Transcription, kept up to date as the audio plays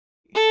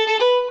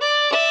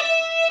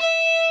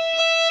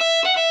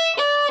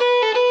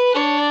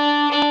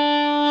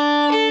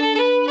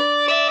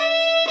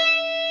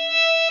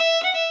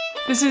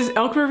This is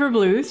Elk River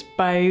Blues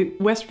by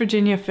West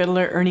Virginia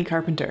fiddler Ernie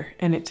Carpenter,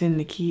 and it's in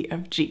the key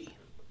of G.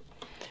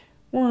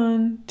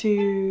 1,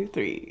 2,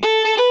 3.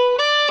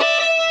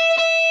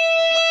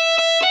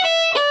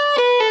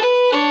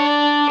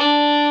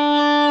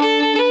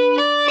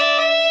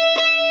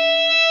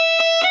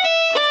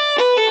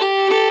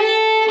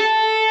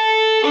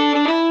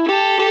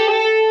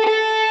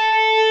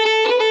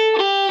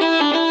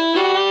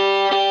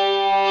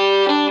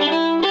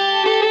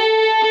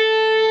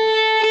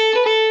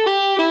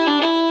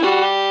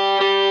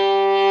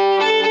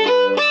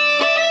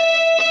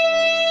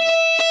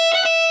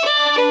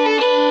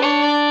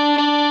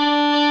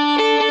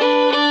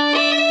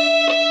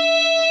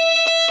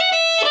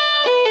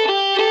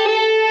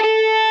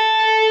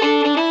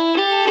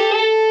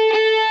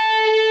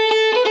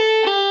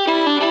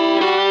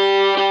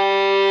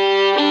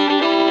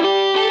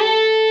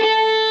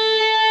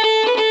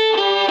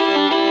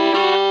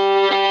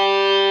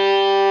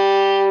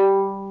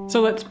 So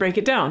let's break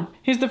it down.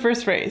 Here's the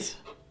first phrase.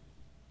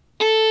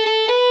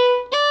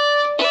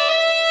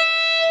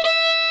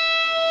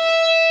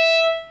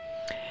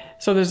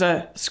 So there's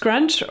a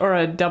scrunch or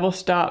a double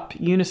stop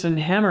unison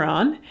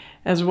hammer-on,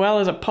 as well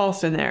as a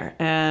pulse in there.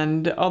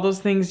 And all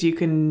those things you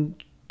can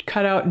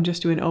cut out and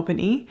just do an open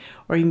E,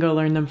 or you can go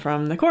learn them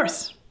from the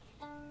course.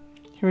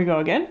 Here we go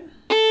again.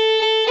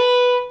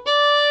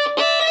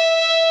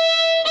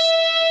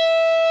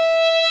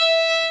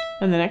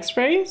 And the next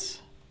phrase.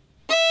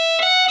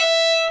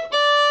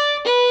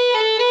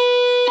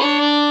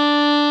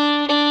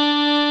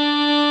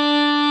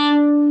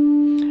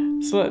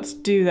 So let's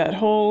do that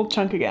whole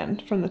chunk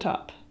again from the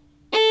top.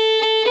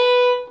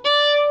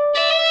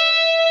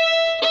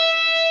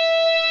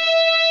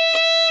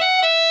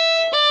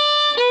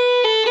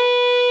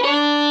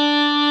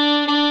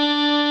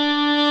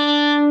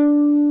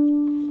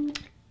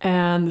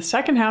 And the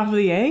second half of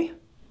the A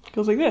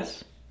goes like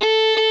this.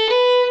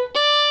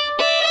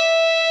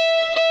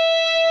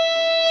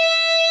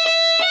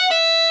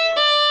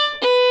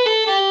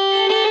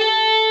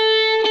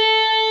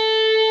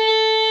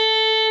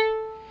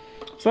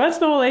 So that's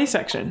the whole A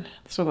section.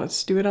 So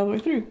let's do it all the way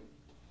through.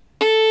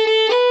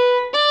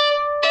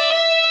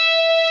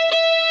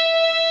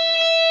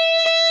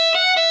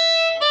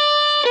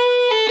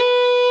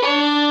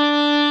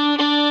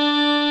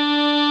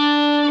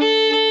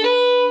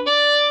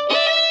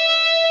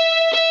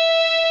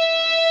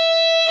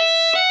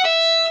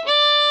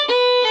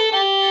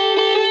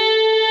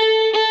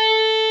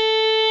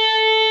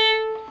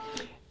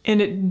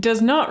 And it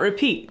does not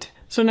repeat.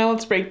 So now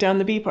let's break down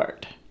the B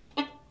part.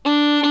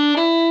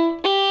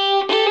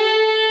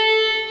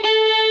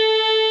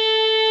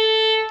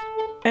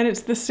 And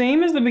it's the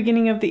same as the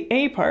beginning of the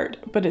A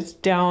part, but it's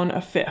down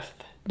a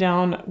fifth,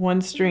 down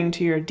one string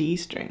to your D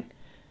string.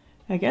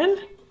 Again.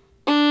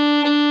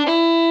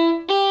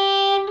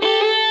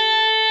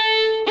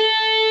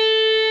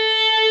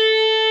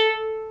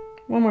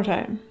 One more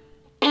time.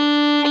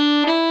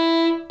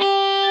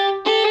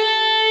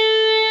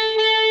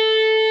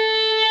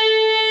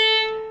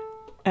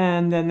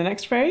 And then the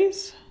next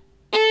phrase.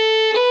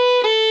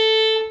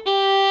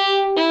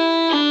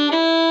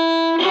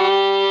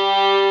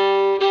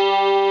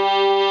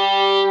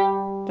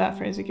 That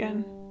phrase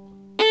again.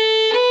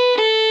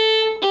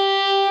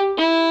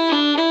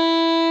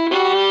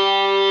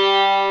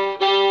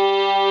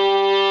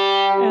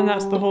 And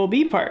that's the whole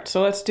B part.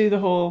 So let's do the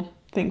whole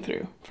thing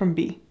through from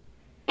B.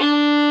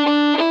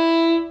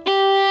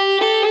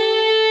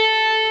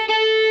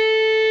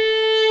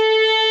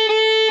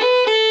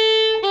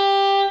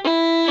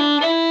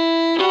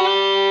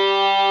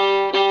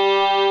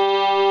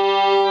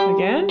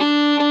 Again.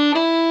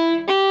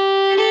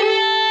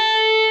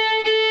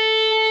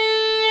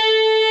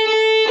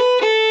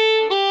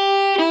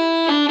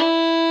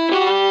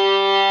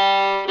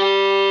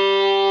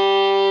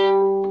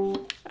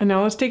 And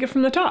now let's take it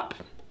from the top.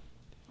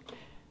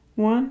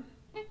 1,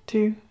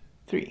 2,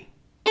 3.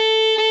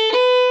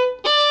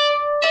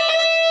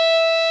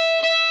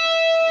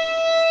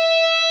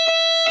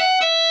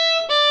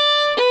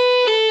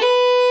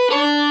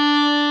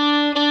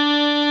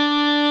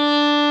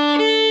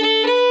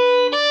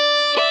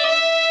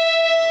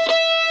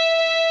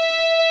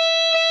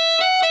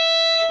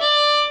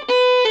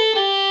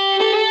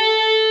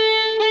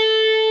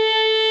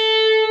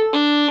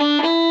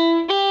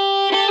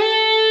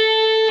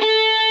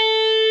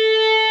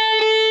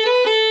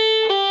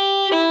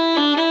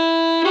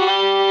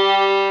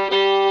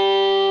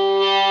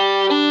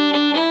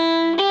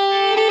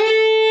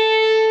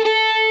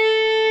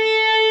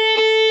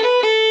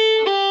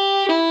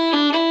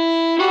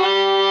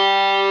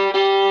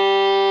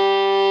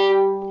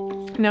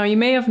 Now you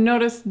may have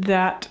noticed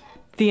that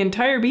the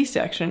entire B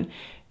section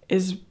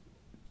is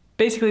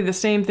basically the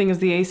same thing as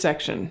the A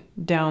section,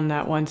 down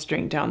that one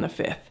string, down the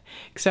fifth,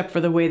 except for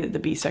the way that the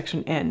B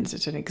section ends.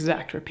 It's an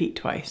exact repeat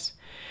twice.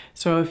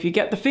 So if you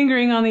get the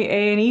fingering on the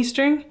A and E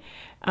string,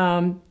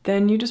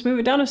 then you just move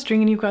it down a string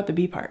and you've got the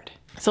B part.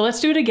 So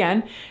let's do it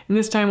again, and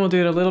this time we'll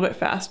do it a little bit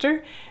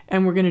faster,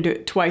 and we're going to do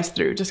it twice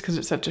through just because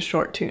it's such a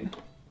short tune.